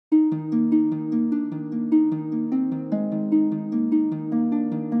For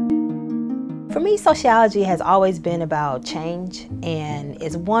me, sociology has always been about change, and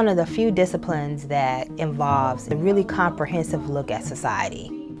it's one of the few disciplines that involves a really comprehensive look at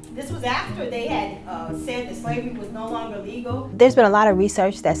society. This was after they had said that slavery was no longer legal. There's been a lot of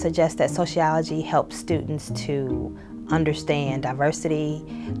research that suggests that sociology helps students to understand diversity,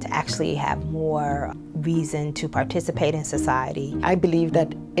 to actually have more reason to participate in society. I believe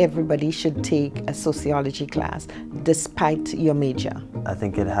that everybody should take a sociology class, despite your major. I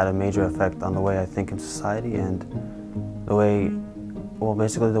think it had a major effect on the way I think in society and the way, well,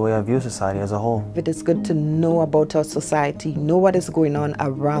 basically the way I view society as a whole. It is good to know about our society, know what is going on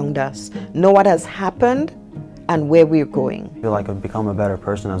around us, know what has happened and where we're going. I feel like I've become a better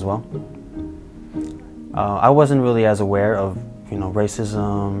person as well. I wasn't really as aware of,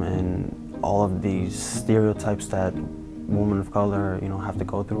 racism and all of these stereotypes that women of color, have to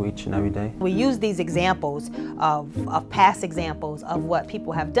go through each and every day. We use these examples of past examples of what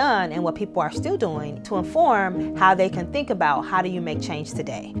people have done and what people are still doing to inform how they can think about how do you make change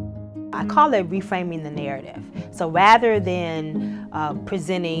today. I call it reframing the narrative. So rather than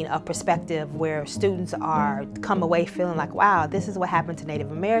presenting a perspective where students come away feeling like, wow, this is what happened to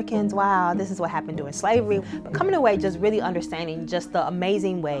Native Americans, wow, this is what happened during slavery, but coming away just really understanding just the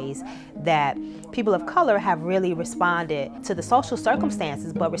amazing ways that people of color have really responded to the social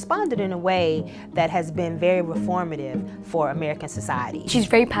circumstances, but responded in a way that has been very reformative for American society. She's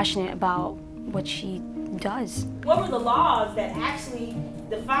very passionate about what she does. What were the laws that actually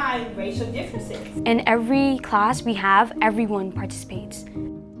define racial differences? In every class we have, everyone participates.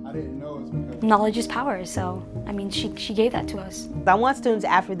 I didn't know it was because knowledge is power, so I mean she gave that to us. I want students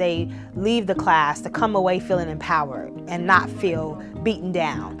after they leave the class to come away feeling empowered and not feel beaten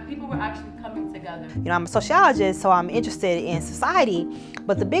down. People were actually coming together. I'm a sociologist, so I'm interested in society,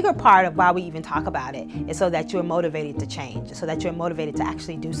 but the bigger part of why we even talk about it is so that you're motivated to change, so that you're motivated to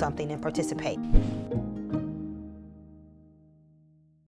actually do something and participate.